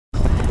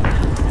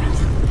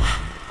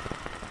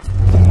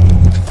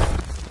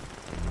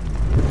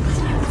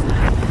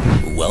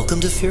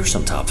Welcome to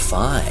Fearsome Top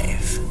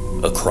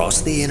 5.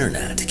 Across the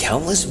internet,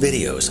 countless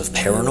videos of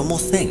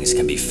paranormal things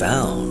can be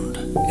found.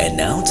 And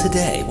now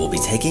today we'll be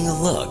taking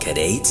a look at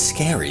 8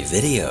 scary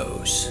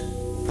videos.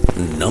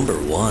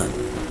 Number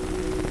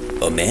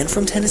 1. A man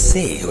from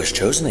Tennessee who has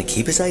chosen to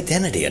keep his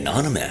identity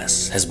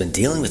anonymous has been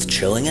dealing with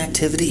chilling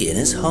activity in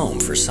his home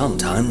for some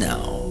time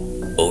now.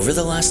 Over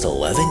the last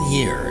 11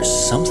 years,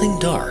 something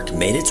dark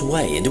made its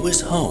way into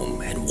his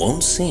home and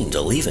won't seem to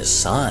leave his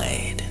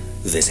side.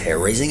 This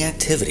hair-raising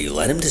activity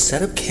led him to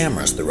set up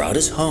cameras throughout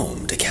his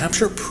home to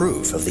capture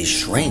proof of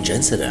these strange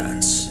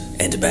incidents.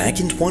 And back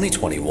in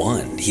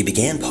 2021, he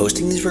began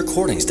posting these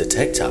recordings to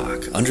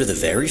TikTok under the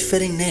very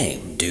fitting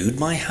name, Dude,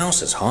 My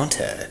House is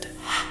Haunted.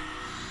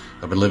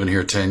 I've been living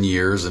here 10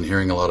 years and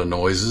hearing a lot of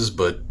noises,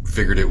 but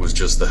figured it was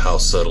just the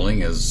house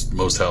settling, as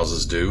most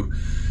houses do.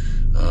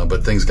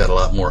 But things got a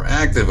lot more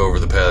active over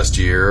the past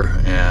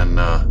year, and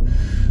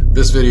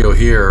this video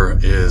here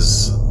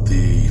is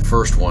the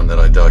first one that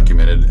I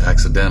documented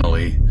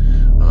accidentally.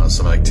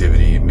 Some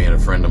activity. Me and a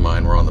friend of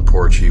mine were on the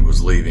porch. He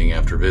was leaving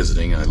after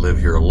visiting. I live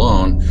here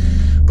alone,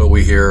 but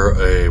we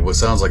hear what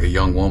sounds like a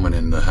young woman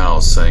in the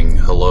house saying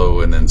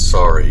hello and then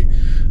sorry,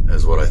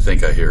 is what I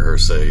think I hear her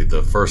say.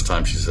 The first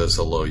time she says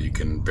hello, you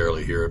can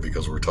barely hear it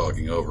because we're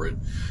talking over it,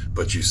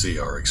 but you see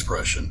our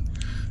expression.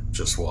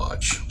 Just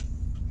watch.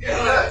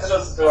 Yeah, it's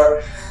just the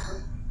door.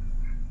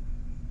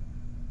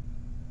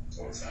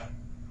 What was that?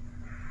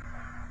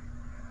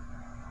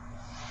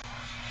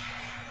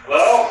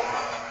 Hello?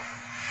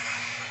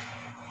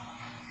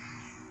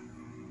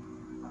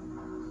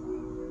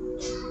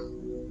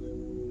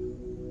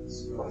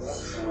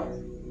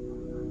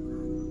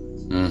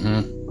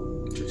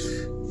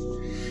 Just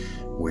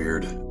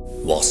weird.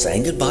 While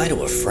saying goodbye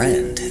to a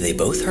friend, they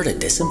both heard a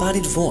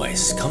disembodied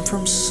voice come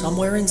from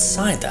somewhere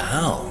inside the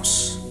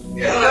house.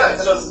 Yeah,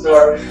 it's just the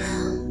door.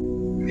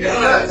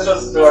 Yeah, it's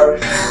just the door.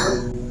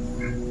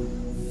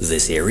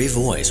 This eerie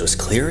voice was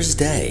clear as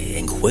day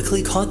and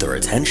quickly caught their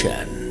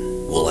attention.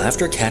 Well,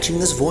 after catching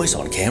this voice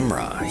on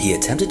camera, he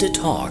attempted to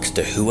talk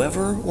to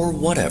whoever or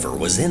whatever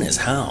was in his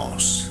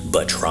house.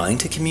 But trying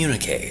to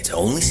communicate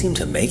only seemed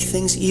to make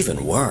things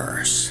even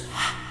worse.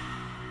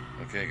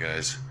 Okay,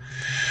 guys.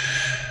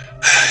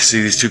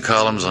 See these 2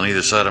 columns on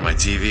either side of my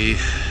TV?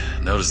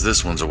 Notice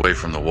this one's away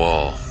from the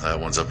wall. That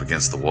one's up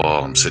against the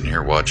wall. I'm sitting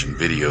here watching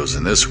videos,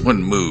 and this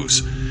one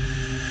moves.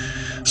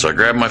 So I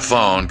grabbed my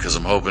phone because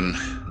I'm hoping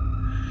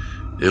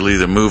it'll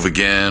either move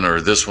again or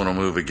this one will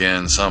move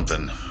again,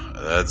 something.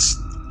 That's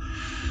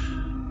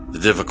the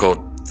difficult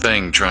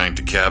thing, trying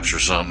to capture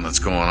something that's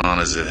going on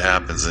as it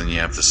happens, and you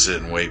have to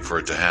sit and wait for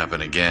it to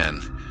happen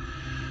again.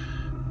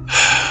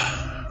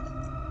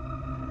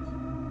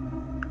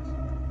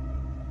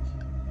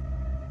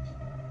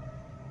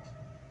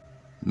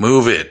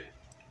 Move it.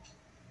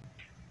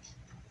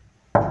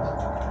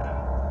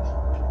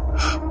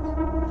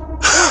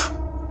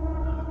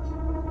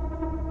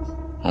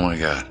 Oh my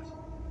God.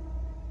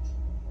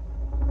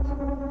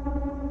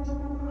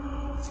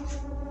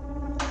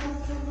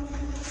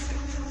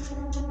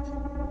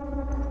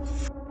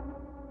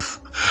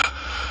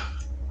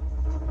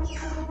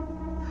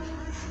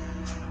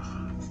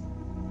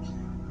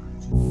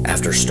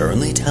 After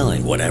sternly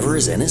telling whatever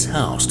is in his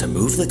house to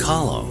move the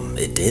column,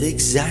 it did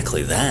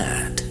exactly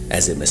that,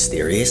 as it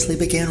mysteriously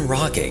began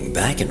rocking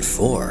back and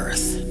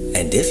forth.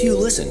 And if you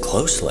listen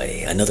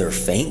closely, another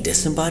faint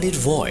disembodied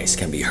voice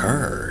can be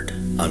heard.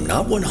 I'm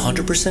not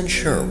 100%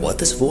 sure what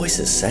this voice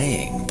is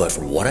saying, but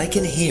from what I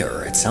can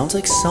hear, it sounds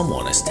like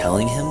someone is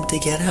telling him to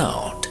get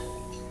out.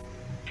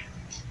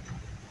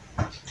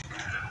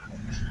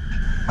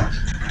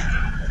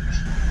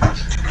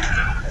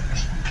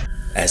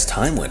 As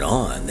time went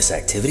on, this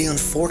activity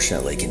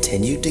unfortunately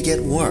continued to get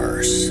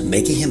worse,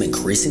 making him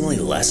increasingly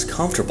less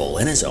comfortable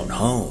in his own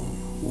home.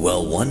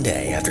 Well, one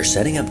day, after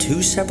setting up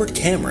 2 separate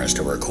cameras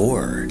to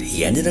record,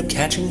 he ended up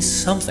catching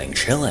something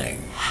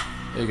chilling.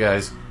 Hey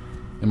guys,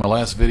 in my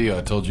last video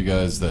I told you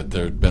guys that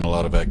there had been a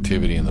lot of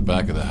activity in the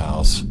back of the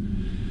house,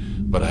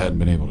 but I hadn't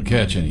been able to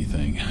catch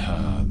anything.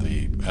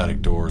 The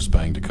attic doors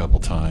banged a couple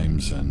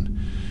times and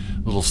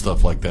little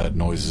stuff like that,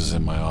 noises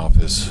in my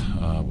office.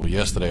 Well,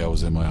 yesterday I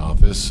was in my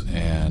office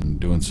and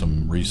doing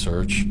some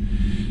research,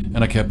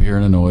 and I kept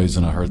hearing a noise,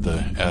 and I heard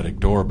the attic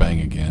door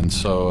bang again.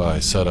 So I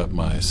set up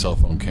my cell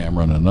phone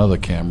camera and another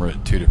camera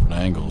at 2 different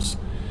angles,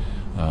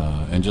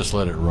 and just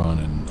let it run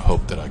and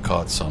hope that I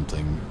caught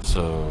something.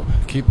 So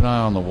keep an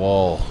eye on the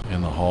wall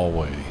in the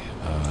hallway,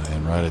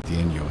 and right at the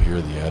end you'll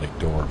hear the attic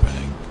door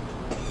bang.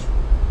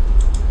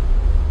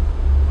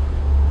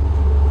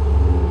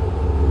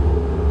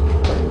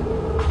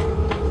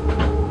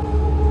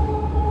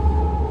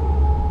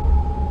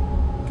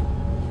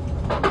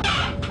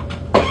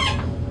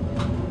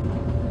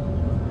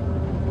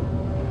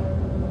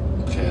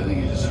 Okay, I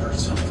think I just heard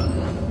something.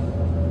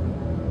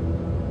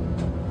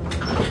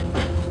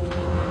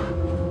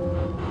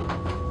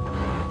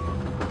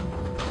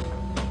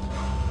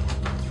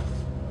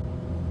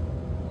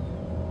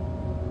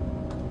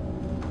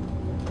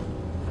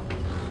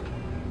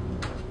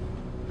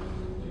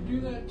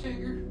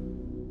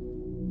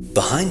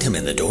 Behind him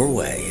in the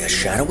doorway, a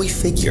shadowy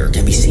figure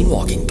can be seen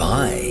walking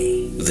by.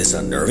 This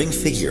unnerving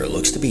figure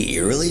looks to be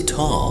eerily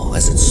tall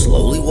as it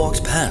slowly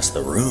walked past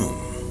the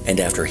room. And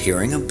after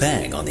hearing a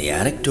bang on the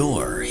attic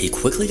door, he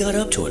quickly got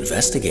up to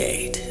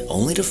investigate,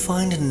 only to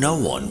find no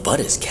one but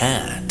his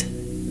cat.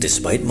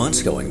 Despite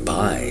months going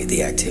by,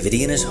 the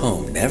activity in his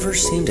home never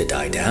seemed to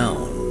die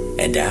down.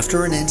 And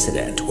after an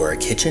incident where a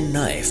kitchen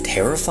knife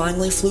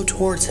terrifyingly flew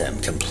towards him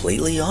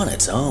completely on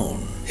its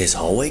own, his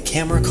hallway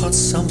camera caught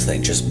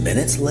something just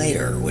minutes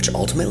later, which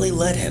ultimately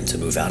led him to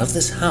move out of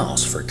this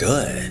house for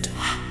good.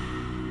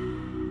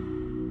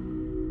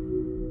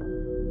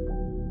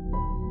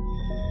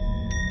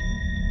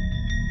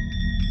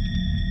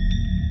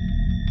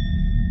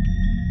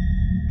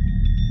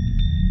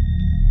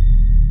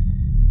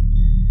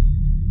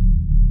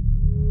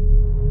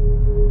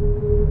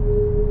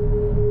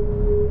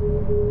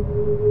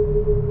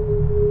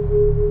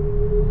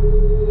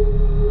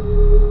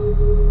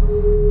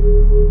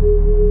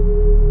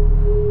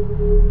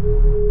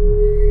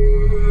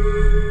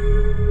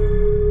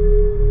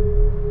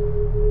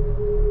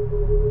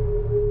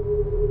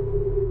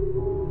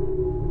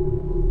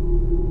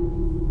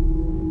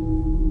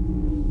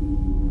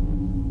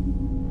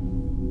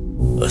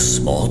 A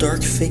small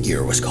dark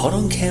figure was caught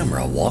on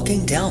camera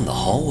walking down the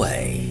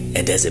hallway,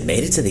 and as it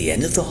made it to the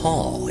end of the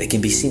hall, it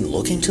can be seen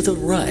looking to the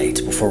right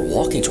before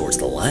walking towards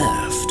the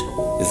left.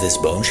 This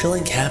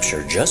bone-chilling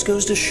capture just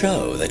goes to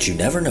show that you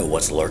never know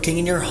what's lurking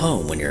in your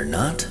home when you're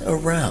not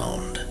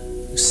around.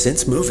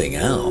 Since moving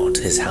out,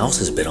 his house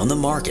has been on the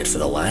market for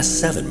the last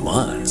 7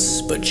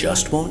 months, but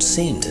just won't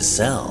seem to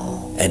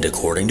sell. And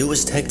according to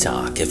his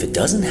TikTok, if it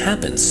doesn't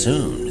happen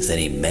soon, then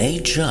he may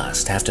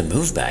just have to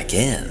move back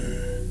in.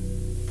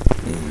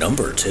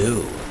 Number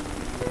 2.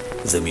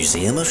 The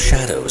Museum of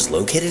Shadows,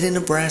 located in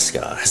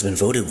Nebraska, has been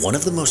voted one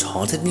of the most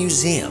haunted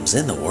museums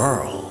in the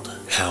world.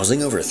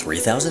 Housing over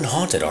 3,000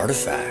 haunted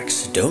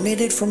artifacts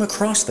donated from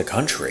across the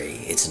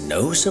country, it's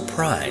no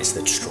surprise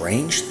that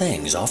strange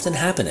things often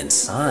happen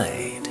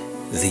inside.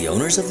 The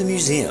owners of the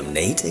museum,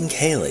 Nate and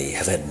Kaylee,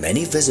 have had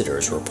many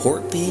visitors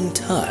report being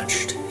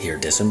touched, hear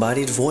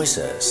disembodied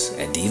voices,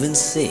 and even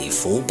see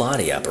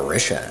full-body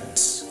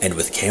apparitions. And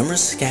with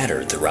cameras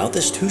scattered throughout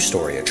this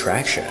 2-story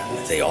attraction,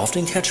 they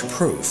often catch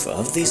proof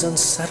of these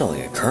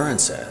unsettling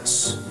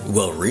occurrences.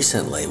 Well,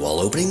 recently, while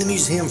opening the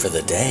museum for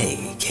the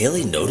day,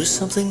 Kaylee noticed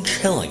something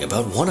chilling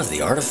about one of the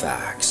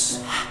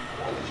artifacts.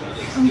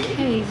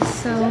 Okay,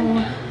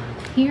 so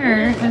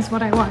here is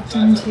what I walked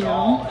into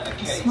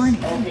this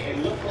morning.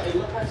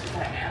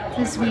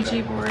 This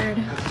Ouija board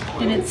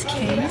in its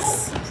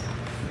case.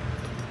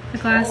 The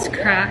glass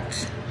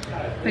cracked,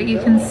 but you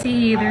can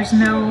see there's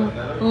no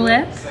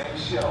lip,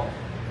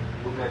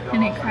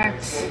 and it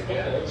cracked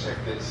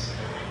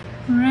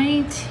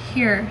right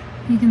here.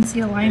 You can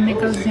see a line that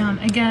goes down.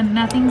 Again,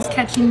 nothing's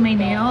catching my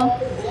nail.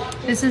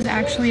 This is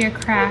actually a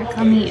crack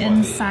on the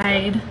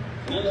inside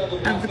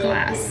of the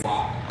glass.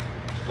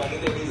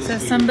 So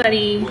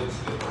somebody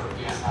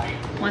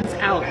wants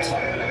out.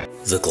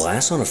 The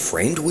glass on a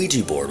framed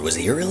Ouija board was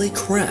eerily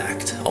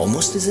cracked,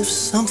 almost as if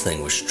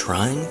something was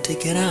trying to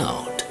get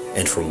out.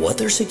 And from what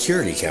their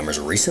security cameras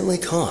recently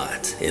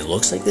caught, it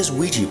looks like this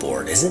Ouija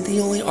board isn't the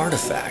only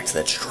artifact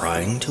that's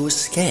trying to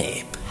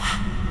escape.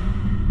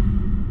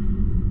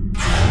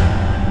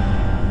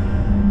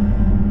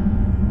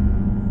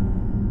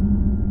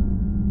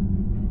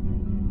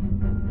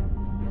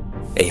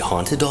 A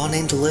haunted doll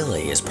named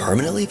Lily is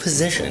permanently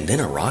positioned in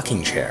a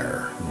rocking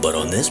chair. But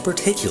on this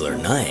particular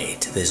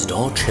night, this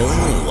doll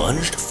chillingly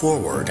lunged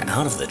forward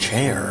out of the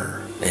chair.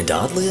 And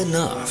oddly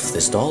enough,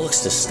 this doll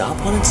looks to stop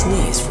on its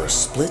knees for a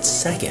split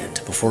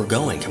second before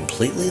going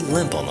completely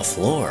limp on the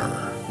floor.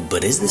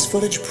 But is this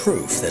footage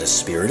proof that a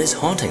spirit is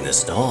haunting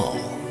this doll?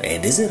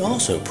 And is it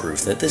also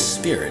proof that this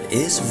spirit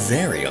is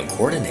very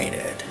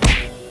uncoordinated?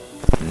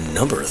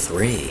 Number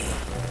 3.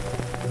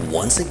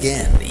 Once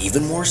again,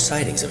 even more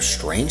sightings of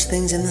strange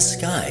things in the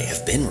sky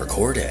have been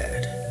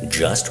recorded.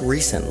 Just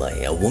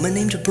recently, a woman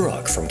named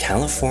Brooke from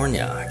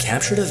California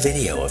captured a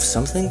video of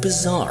something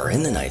bizarre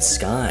in the night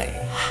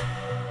sky.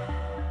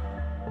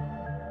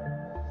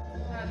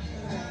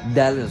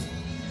 That is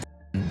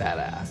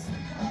badass.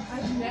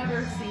 I've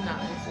never seen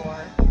that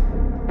before.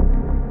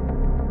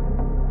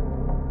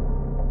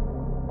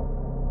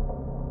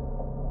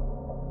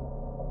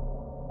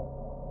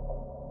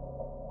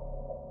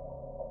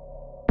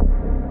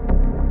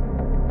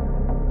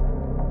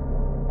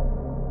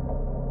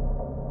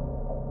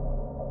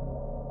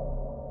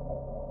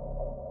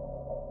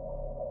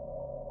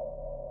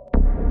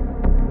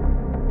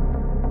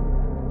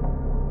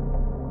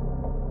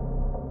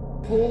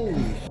 Holy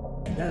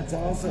shit, that's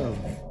awesome.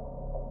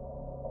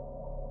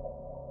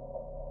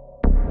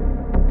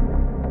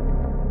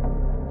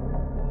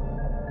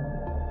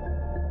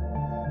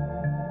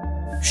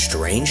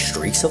 Strange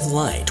streaks of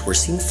light were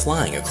seen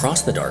flying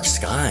across the dark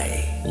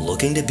sky,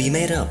 looking to be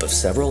made up of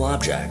several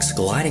objects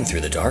gliding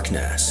through the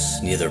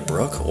darkness. Neither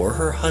Brooke or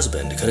her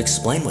husband could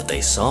explain what they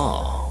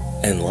saw.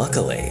 And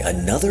luckily,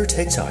 another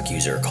TikTok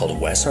user called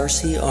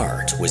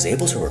WesRCArt was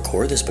able to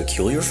record this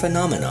peculiar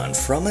phenomenon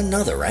from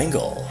another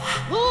angle.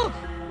 Look!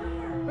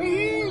 Right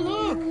here,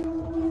 look!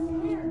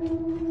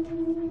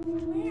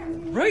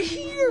 Right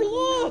here,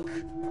 look!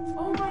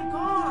 Oh my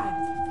god!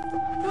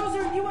 Those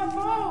are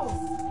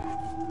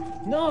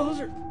UFOs! No, those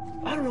are...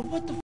 I don't know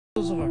what the f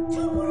those are.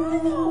 Dude, what are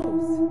those?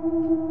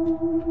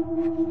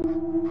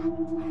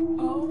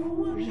 Oh,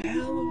 There's a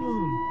hell of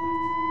them.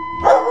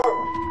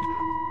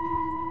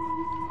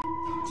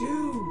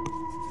 dude,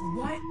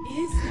 what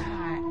is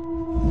that?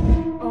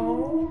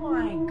 Oh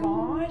my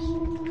gosh!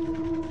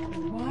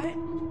 What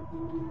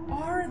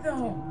are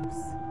those?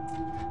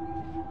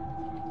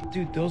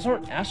 Dude, those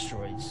aren't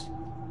asteroids.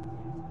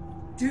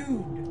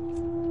 Dude,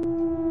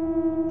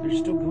 They're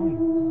still going.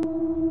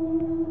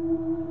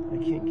 I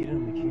can't get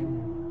on the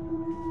camera.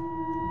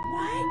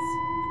 what?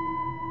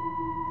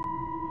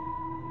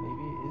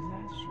 Maybe it is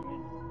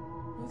asteroid?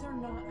 Those are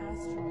not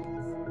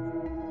asteroids.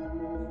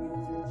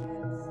 Maybe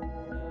those are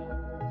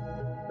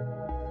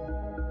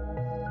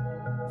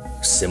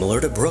jets.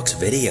 Similar to Brooke's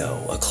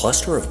video, a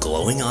cluster of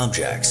glowing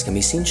objects can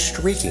be seen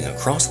streaking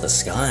across the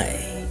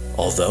sky.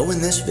 Although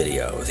in this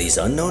video, these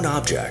unknown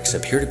objects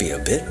appear to be a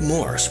bit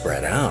more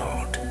spread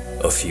out.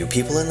 A few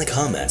people in the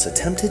comments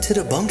attempted to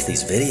debunk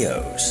these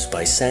videos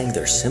by saying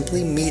they're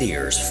simply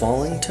meteors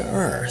falling to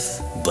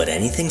Earth. But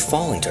anything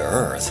falling to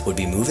Earth would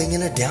be moving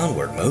in a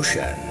downward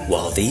motion,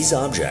 while these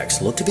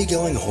objects look to be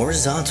going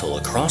horizontal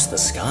across the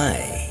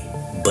sky.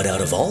 But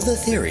out of all the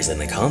theories in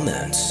the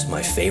comments,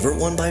 my favorite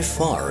one by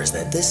far is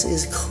that this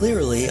is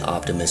clearly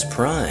Optimus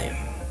Prime.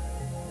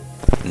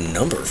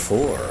 Number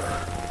 4.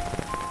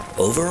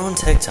 Over on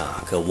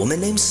TikTok, a woman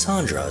named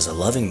Sandra is a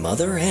loving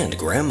mother and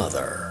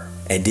grandmother.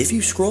 And if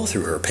you scroll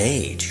through her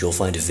page, you'll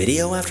find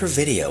video after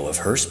video of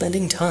her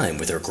spending time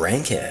with her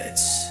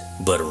grandkids.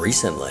 But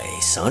recently,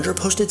 Sandra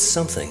posted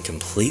something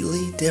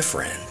completely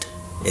different.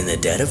 In the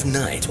dead of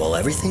night, while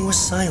everything was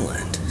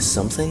silent,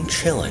 something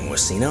chilling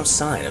was seen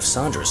outside of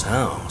Sandra's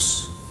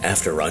house.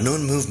 After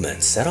unknown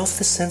movement set off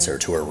the sensor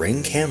to her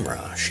Ring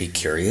camera, she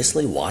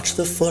curiously watched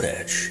the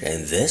footage,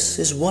 and this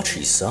is what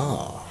she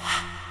saw.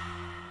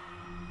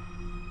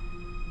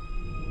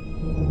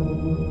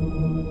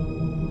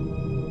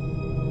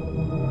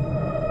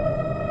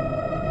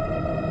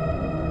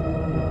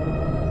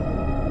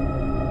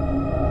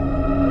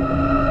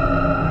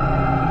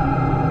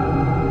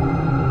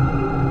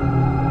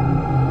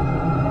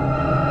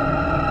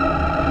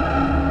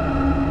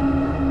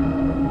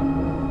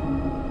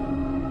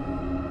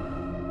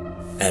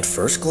 At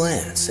first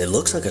glance, it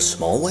looks like a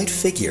small white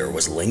figure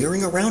was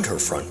lingering around her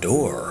front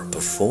door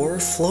before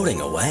floating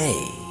away.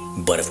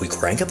 But if we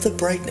crank up the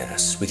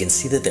brightness, we can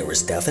see that there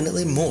was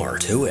definitely more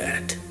to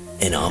it.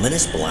 An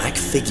ominous black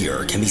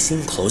figure can be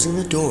seen closing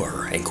the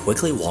door and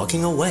quickly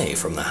walking away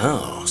from the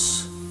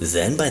house.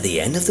 Then by the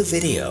end of the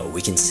video,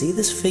 we can see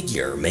this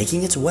figure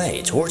making its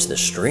way towards the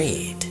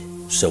street.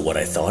 So what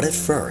I thought at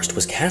first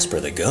was Casper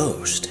the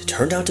Ghost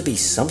turned out to be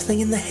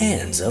something in the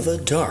hands of a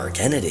dark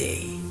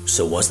entity.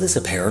 So was this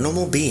a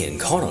paranormal being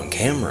caught on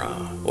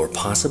camera, or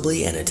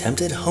possibly an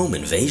attempted home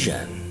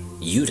invasion?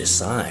 You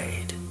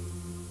decide.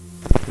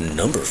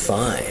 Number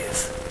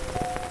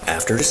 5.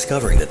 After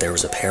discovering that there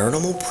was a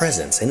paranormal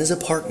presence in his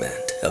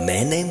apartment, a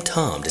man named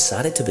Tom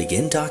decided to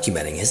begin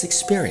documenting his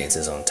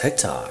experiences on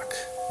TikTok.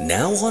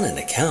 Now on an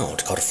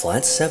account called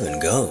Flat 7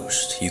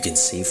 Ghost, you can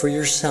see for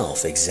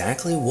yourself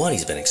exactly what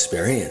he's been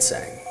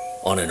experiencing.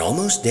 On an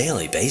almost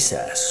daily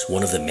basis,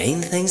 one of the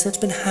main things that's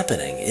been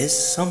happening is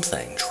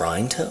something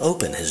trying to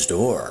open his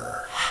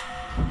door.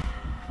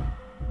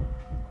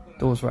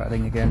 Door's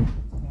rattling again.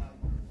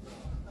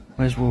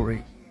 Where's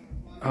Rory?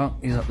 Oh,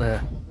 he's up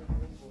there.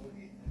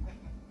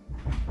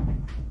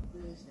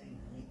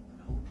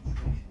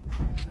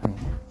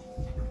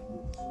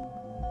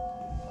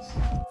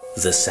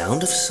 The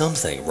sound of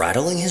something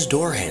rattling his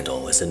door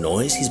handle is a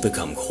noise he's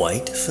become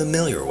quite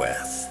familiar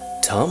with.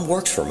 Tom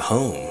works from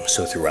home,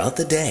 so throughout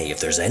the day, if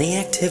there's any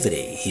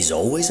activity, he's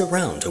always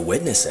around to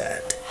witness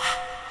it.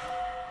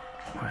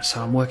 Right,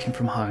 so I'm working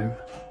from home,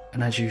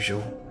 and as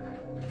usual,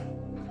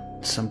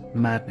 some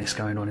madness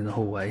going on in the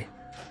hallway.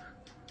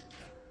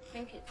 I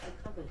think it's the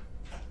cupboard.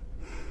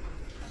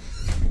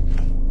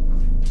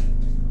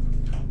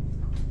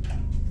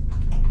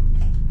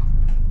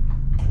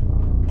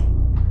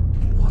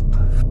 What the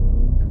f?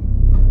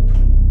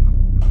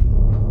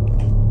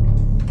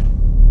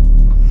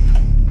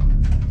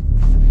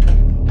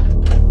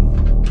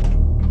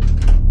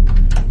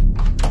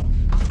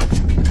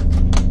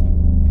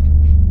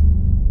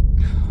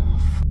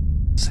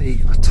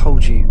 See, I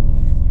told you.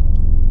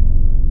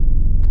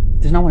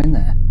 There's no one in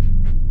there.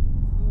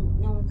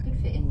 No one could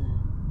fit in there.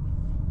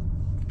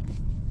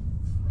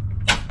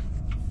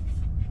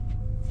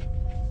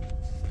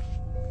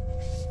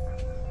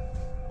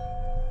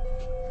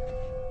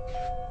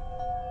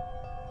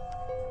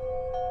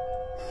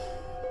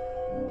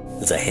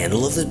 The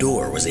handle of the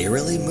door was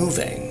eerily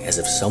moving, as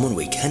if someone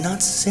we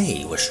cannot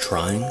see was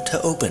trying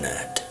to open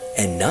it.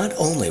 And not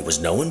only was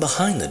no one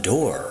behind the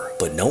door,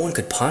 but no one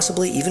could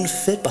possibly even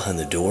fit behind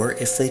the door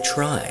if they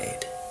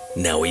tried.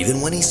 Now, even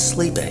when he's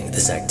sleeping,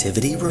 this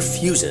activity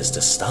refuses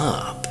to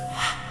stop.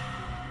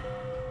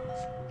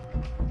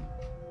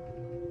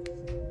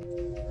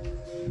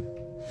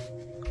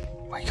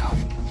 Wake up.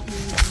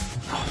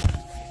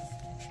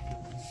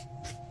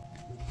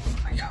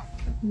 Wake up.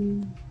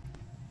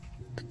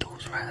 The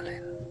door's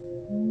rattling.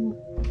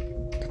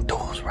 The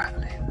door's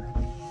rattling.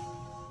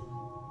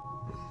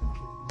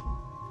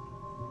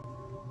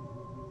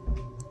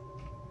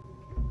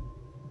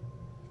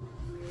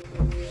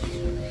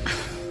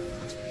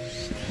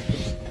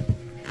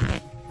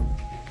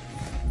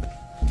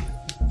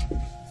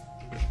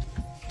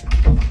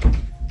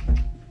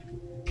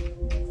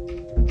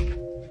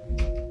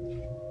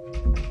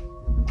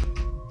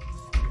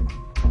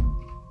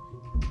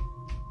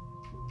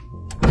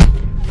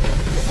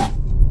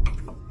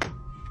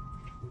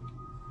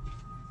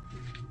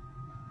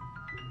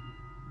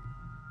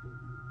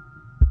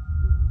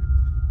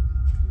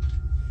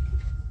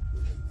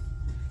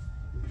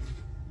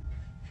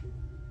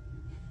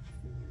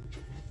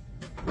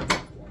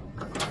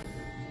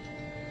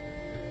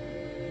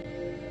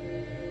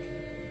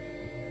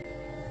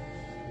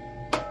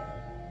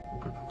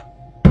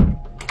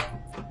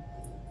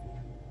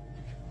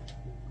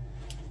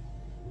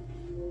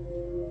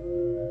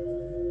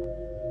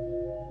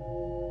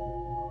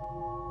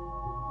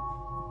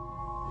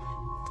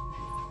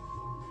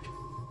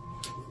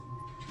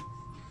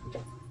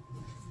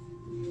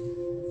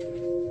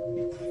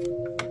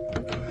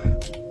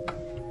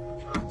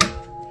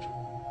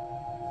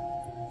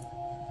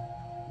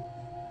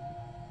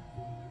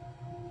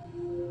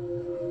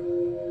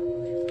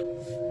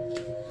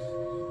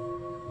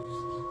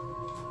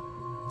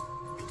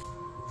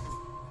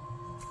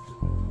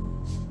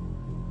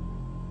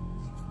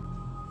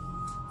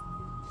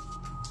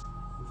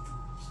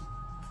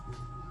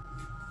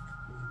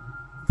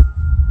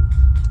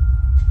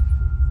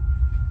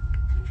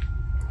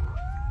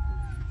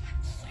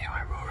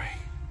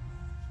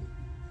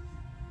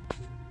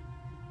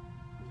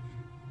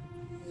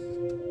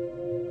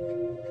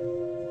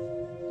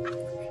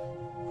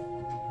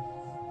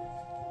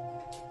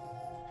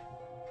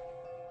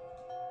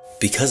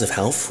 Because of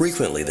how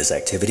frequently this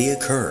activity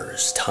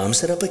occurs, Tom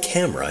set up a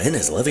camera in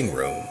his living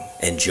room,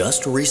 and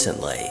just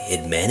recently,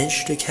 it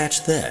managed to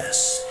catch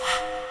this.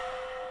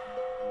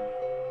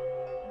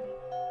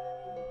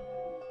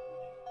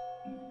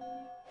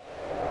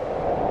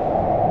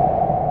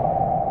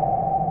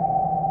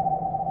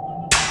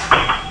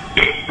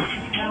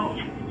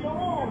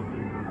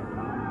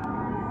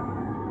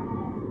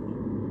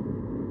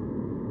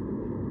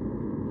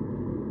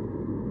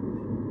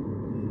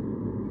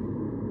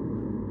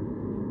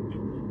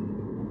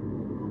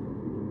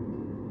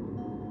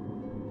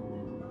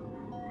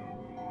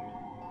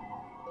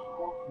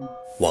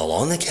 While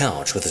on the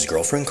couch with his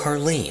girlfriend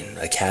Carlene,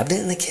 a cabinet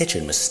in the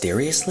kitchen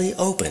mysteriously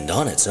opened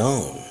on its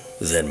own.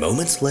 Then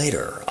moments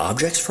later,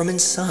 objects from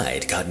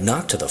inside got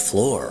knocked to the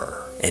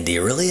floor. And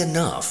eerily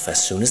enough,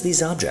 as soon as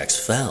these objects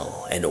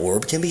fell, an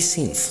orb can be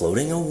seen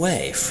floating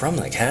away from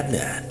the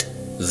cabinet.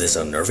 This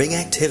unnerving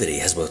activity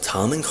has both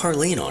Tom and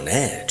Carlene on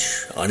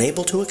edge,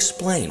 unable to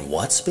explain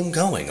what's been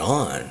going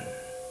on.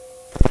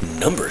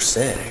 Number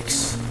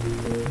 6.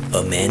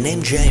 A man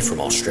named Jay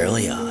from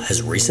Australia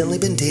has recently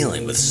been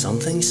dealing with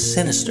something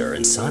sinister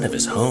inside of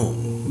his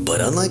home. But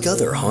unlike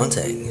other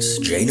hauntings,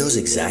 Jay knows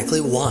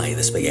exactly why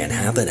this began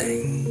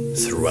happening.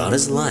 Throughout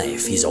his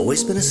life, he's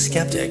always been a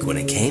skeptic when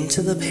it came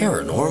to the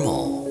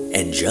paranormal.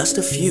 And just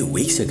a few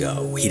weeks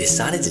ago, he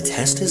decided to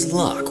test his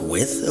luck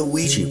with a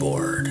Ouija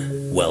board.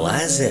 Well,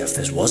 as if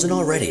this wasn't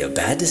already a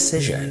bad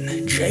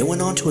decision, Jay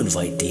went on to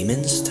invite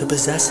demons to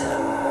possess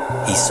him.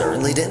 He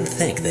certainly didn't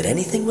think that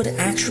anything would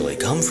actually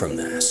come from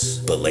this,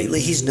 but lately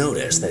he's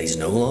noticed that he's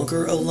no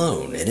longer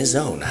alone in his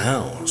own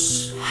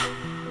house.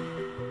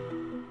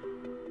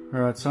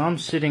 Alright, so I'm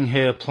sitting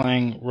here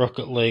playing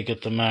Rocket League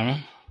at the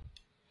moment.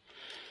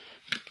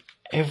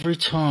 Every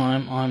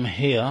time I'm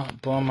here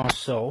by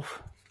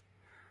myself,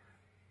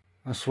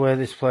 I swear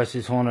this place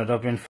is haunted.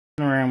 I've been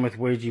f***ing around with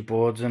Ouija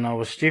boards and I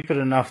was stupid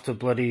enough to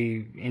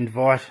bloody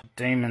invite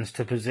demons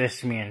to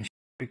possess me and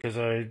because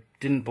I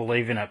didn't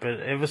believe in it, but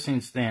ever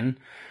since then,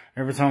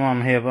 every time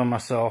I'm here by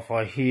myself,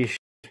 I hear shit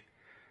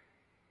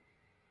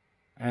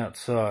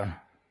outside.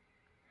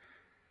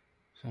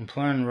 So I'm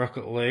playing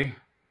Rocket League.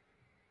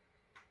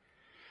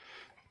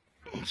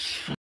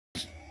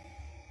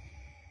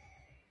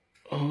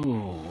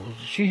 Oh,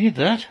 did you hear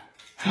that?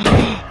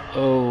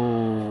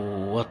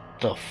 Oh, what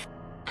the f***?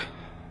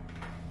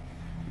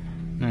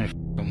 No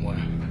f***ing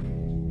way.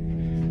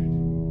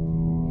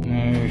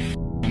 No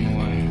f***ing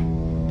way.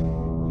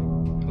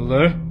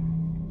 Hello?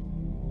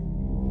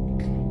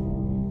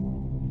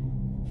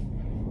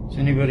 Is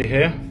anybody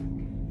here?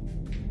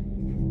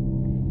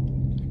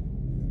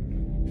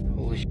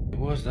 Holy shit,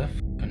 why is that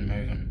fucking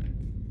moving?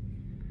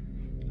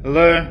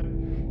 Hello?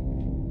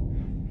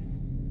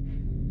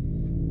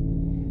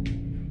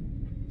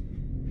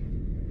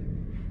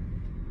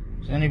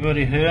 Is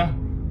anybody here?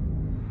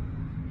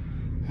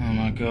 Oh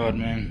my god,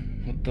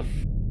 man. What the f***?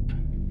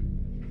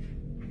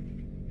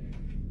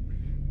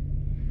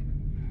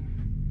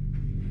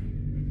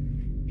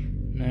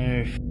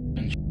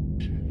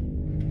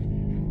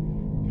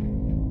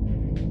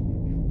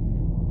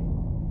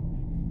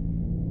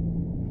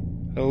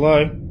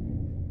 Hello?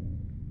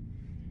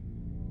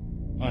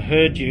 I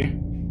heard you.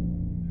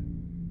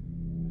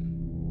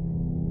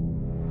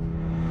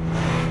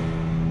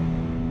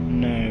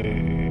 No.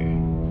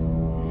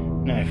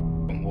 No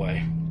f***ing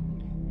way.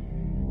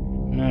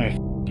 No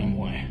f***ing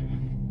way.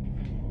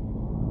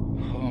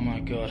 Oh my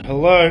god.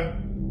 Hello?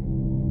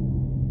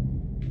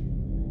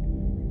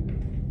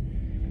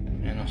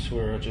 And I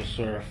swear I just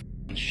saw a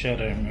f***ing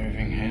shadow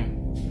moving here.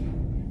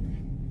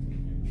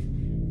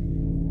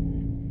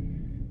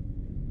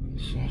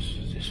 So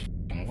this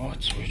f***ing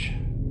light switch.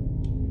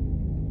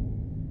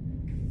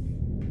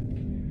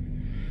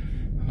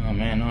 Oh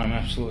man, I'm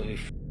absolutely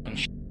f***ing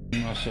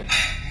shitting myself.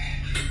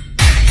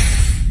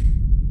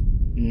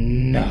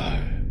 No.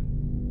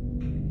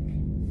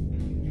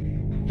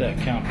 That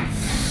can't be.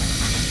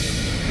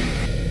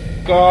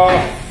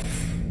 God.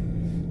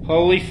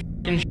 Holy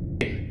f***ing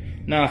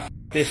shit. Nah, f***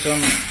 this, oh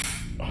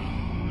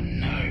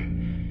no.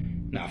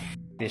 Nah, f***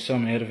 this,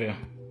 I'm out of here.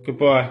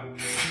 Goodbye.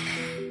 F***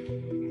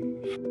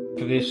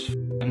 this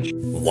f***ing shit.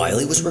 While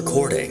he was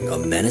recording, a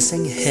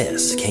menacing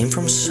hiss came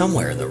from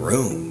somewhere in the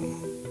room.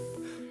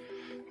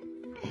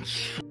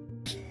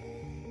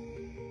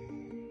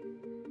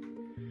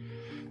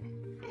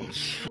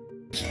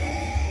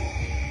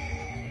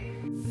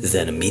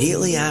 Then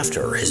immediately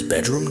after, his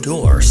bedroom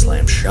door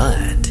slammed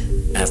shut.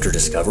 After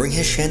discovering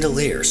his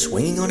chandelier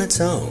swinging on its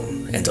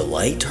own and a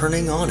light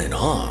turning on and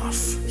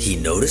off, he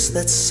noticed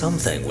that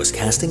something was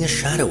casting a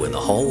shadow in the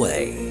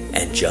hallway.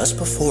 And just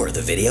before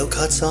the video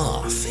cuts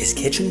off, his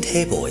kitchen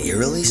table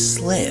eerily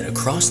slid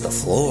across the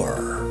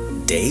floor.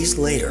 Days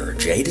later,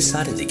 Jay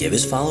decided to give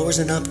his followers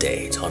an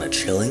update on a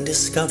chilling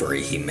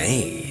discovery he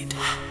made.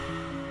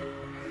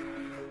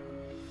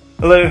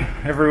 Hello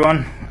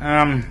everyone.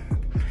 I've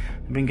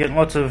been getting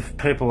lots of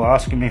people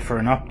asking me for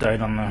an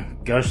update on the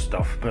ghost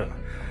stuff, but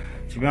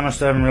to be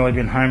honest I haven't really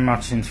been home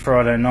much since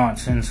Friday night,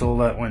 since all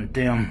that went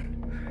down.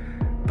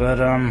 But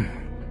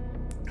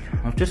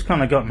I've just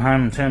kind of gotten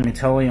home and turned my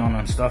telly on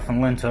and stuff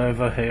and leant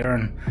over here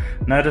and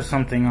noticed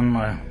something on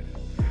my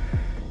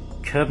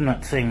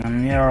cabinet thing,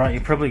 and yeah, right,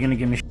 you're probably going to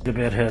give me shit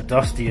about how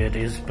dusty it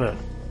is, but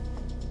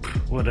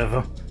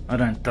whatever, I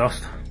don't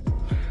dust.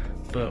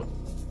 But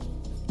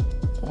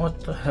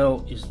what the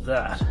hell is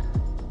that?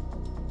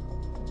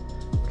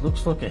 It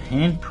looks like a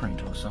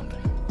handprint or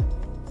something.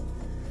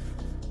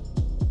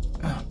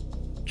 Oh,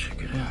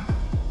 check it out.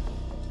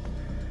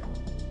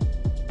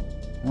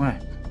 Wait,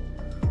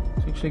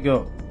 it's actually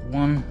got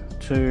 1,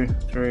 2,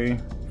 3,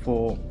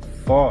 4,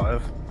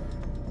 5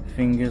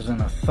 fingers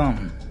and a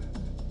thumb.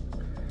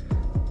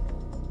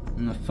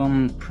 And the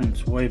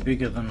thumbprint's way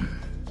bigger than...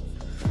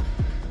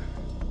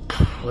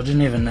 I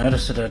didn't even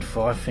notice it had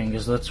 5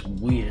 fingers, that's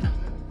weird.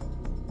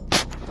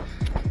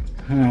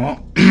 Oh,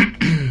 well.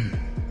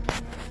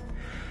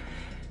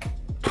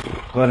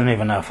 I don't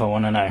even know if I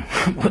want to know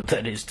what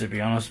that is, to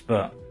be honest,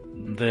 but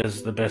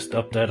there's the best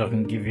update I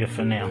can give you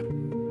for now.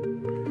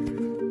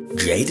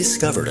 Jay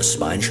discovered a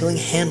spine-chilling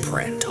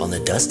handprint on the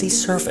dusty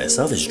surface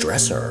of his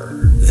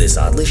dresser. This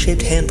oddly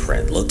shaped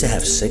handprint looked to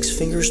have 6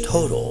 fingers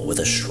total with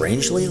a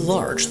strangely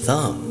large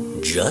thumb.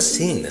 Just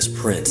seeing this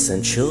print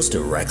sent chills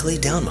directly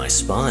down my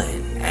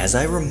spine, as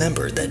I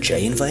remembered that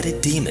Jay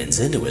invited demons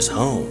into his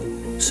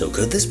home. So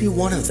could this be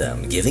one of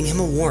them giving him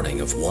a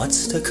warning of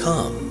what's to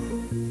come?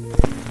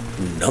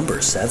 Number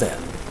 7.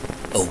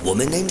 A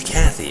woman named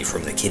Kathy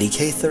from the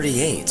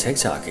KittyK38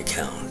 TikTok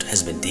account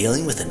has been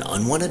dealing with an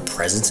unwanted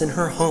presence in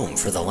her home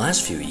for the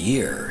last few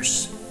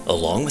years.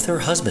 Along with her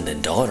husband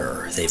and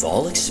daughter, they've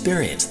all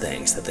experienced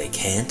things that they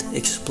can't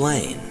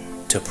explain.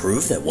 To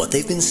prove that what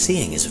they've been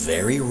seeing is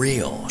very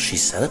real, she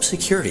set up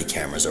security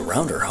cameras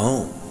around her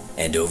home.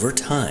 And over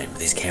time,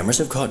 these cameras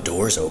have caught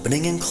doors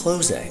opening and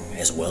closing,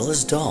 as well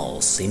as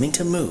dolls seeming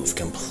to move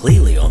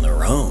completely on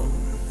their own.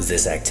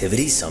 This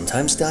activity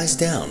sometimes dies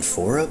down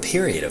for a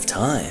period of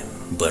time.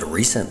 But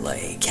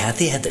recently,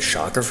 Kathy had the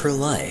shock of her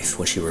life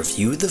when she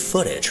reviewed the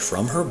footage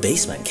from her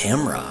basement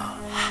camera.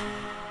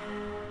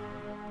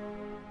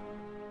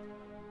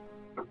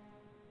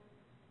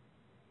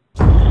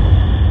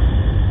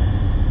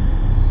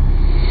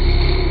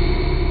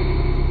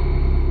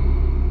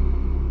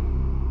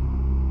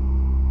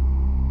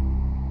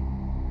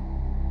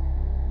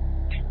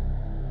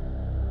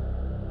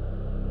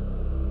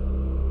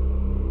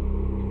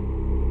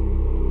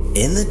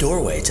 In the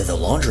doorway to the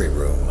laundry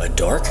room, a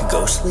dark,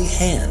 ghostly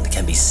hand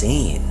can be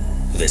seen.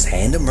 This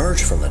hand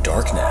emerged from the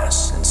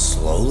darkness and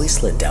slowly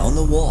slid down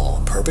the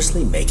wall,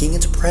 purposely making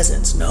its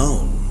presence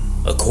known.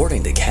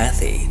 According to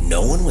Kathy,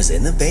 no one was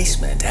in the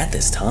basement at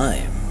this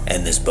time,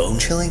 and this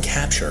bone-chilling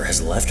capture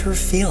has left her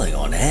feeling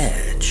on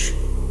edge.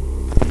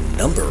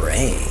 Number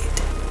 8.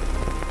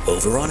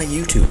 Over on a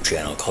YouTube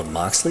channel called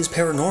Moxley's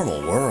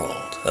Paranormal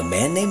World, a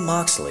man named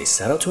Moxley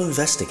set out to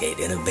investigate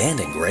an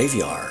abandoned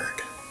graveyard.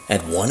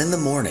 At 1 in the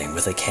morning,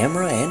 with a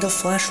camera and a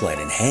flashlight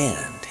in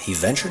hand, he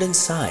ventured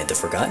inside the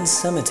forgotten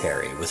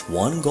cemetery with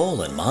one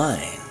goal in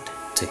mind: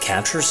 to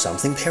capture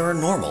something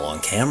paranormal on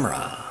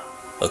camera.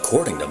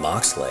 According to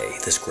Moxley,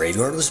 this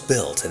graveyard was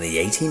built in the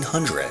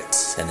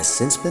 1800s and has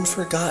since been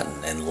forgotten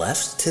and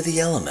left to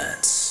the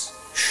elements.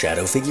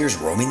 Shadow figures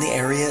roaming the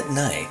area at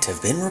night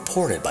have been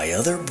reported by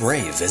other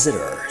brave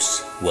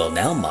visitors. Well,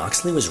 now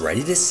Moxley was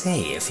ready to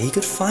see if he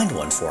could find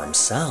one for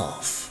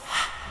himself.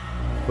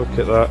 Look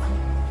at that.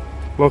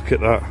 Look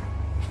at that.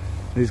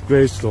 These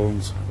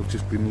gravestones have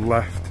just been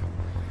left.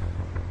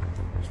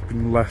 It's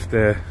been left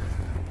there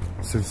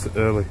since the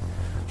early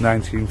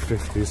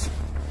 1950s.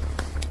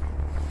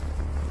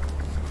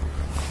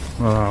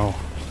 Wow.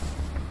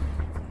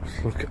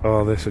 Just look at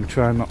all this and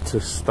try not to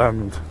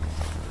stand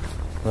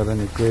where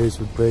any graves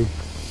would be.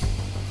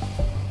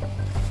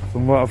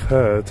 From what I've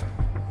heard,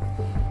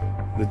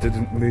 they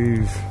didn't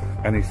move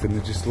anything,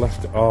 they just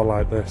left it all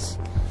like this.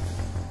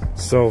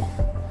 So,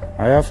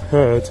 I have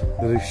heard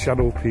that there's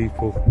shadow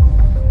people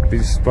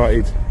been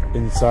spotted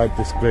inside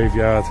this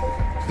graveyard.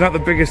 It's not the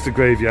biggest of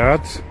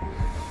graveyards,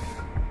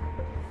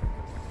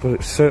 but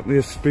it's certainly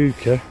a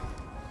spooky.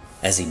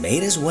 As he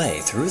made his way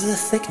through the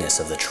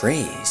thickness of the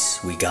trees,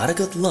 we got a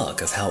good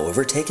look of how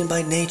overtaken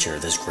by nature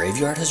this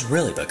graveyard has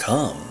really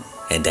become.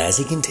 And as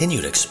he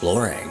continued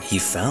exploring, he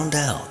found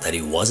out that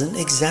he wasn't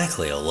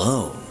exactly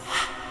alone.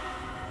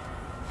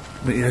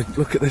 But yeah,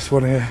 look at this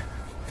one here.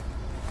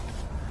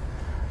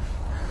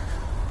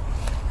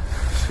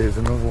 See, there's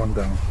another one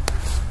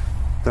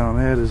down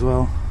here as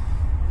well.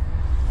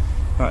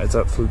 That is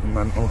absolutely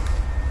mental.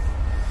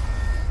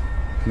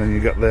 And then you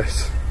got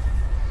this.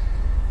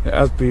 It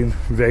has been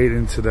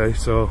raining today,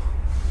 so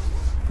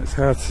it's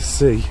hard to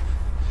see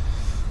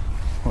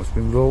what's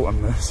been wrote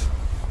on this.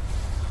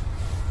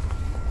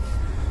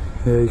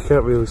 Yeah, you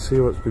can't really see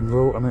what's been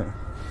wrote on it.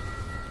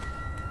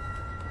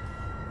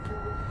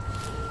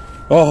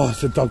 Oh,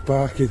 it's a dog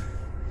barking.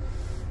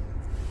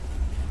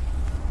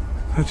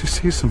 I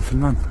just see something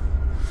then.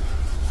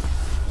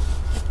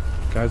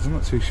 Guys, I'm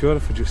not too sure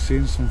if I just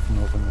seen something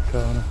over in the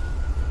corner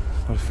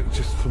or if it's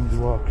just somebody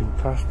walking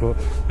past, but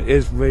it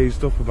is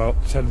raised up about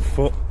 10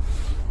 foot.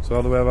 So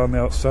all the way around the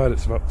outside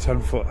it's about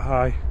 10 foot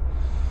high.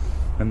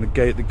 And the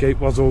gate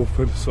was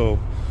open, so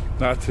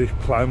not had to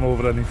climb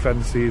over any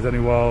fences, any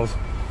walls.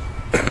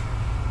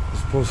 I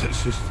suppose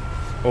it's just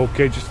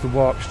okay just to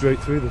walk straight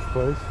through this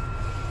place.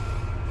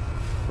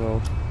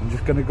 So I'm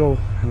just gonna go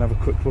and have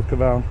a quick look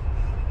around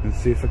and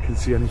see if I can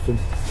see anything.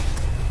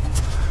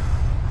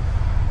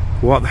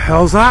 What the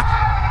hell's that?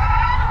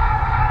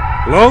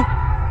 Hello?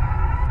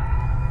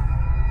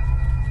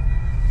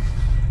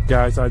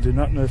 Guys, I do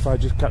not know if I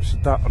just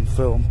captured that on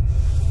film,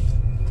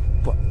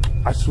 but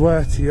I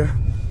swear to you,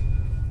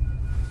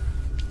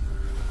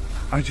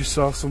 I just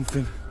saw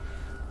something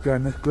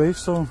behind this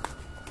gravestone.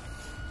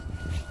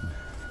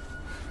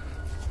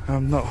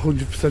 I'm not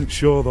 100%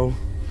 sure though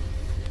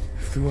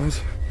if there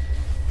was.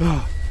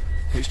 Oh,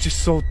 it's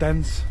just so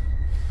dense.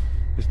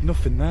 There's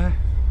nothing there.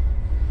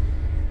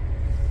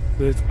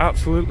 There's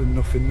absolutely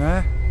nothing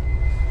there.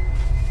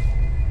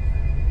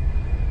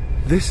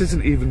 This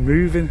isn't even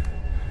moving.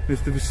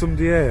 If there was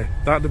somebody here,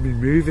 that'd have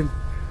been moving.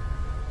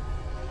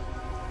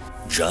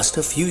 Just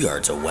a few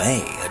yards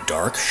away, a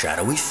dark,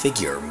 shadowy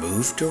figure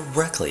moved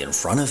directly in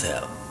front of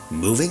him.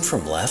 Moving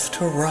from left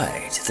to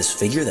right, this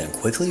figure then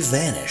quickly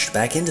vanished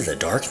back into the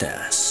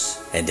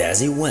darkness. And as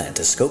he went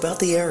to scope out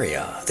the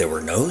area, there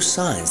were no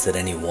signs that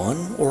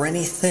anyone or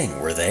anything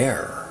were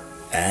there.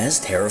 As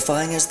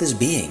terrifying as this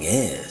being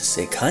is,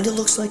 it kinda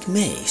looks like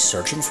me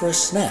searching for a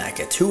snack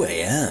at 2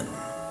 AM.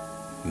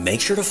 Make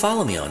sure to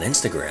follow me on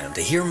Instagram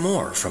to hear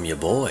more from your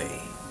boy.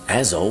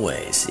 As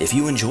always, if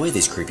you enjoy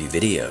these creepy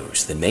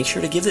videos, then make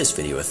sure to give this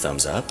video a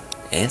thumbs up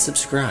and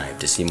subscribe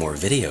to see more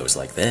videos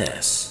like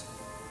this.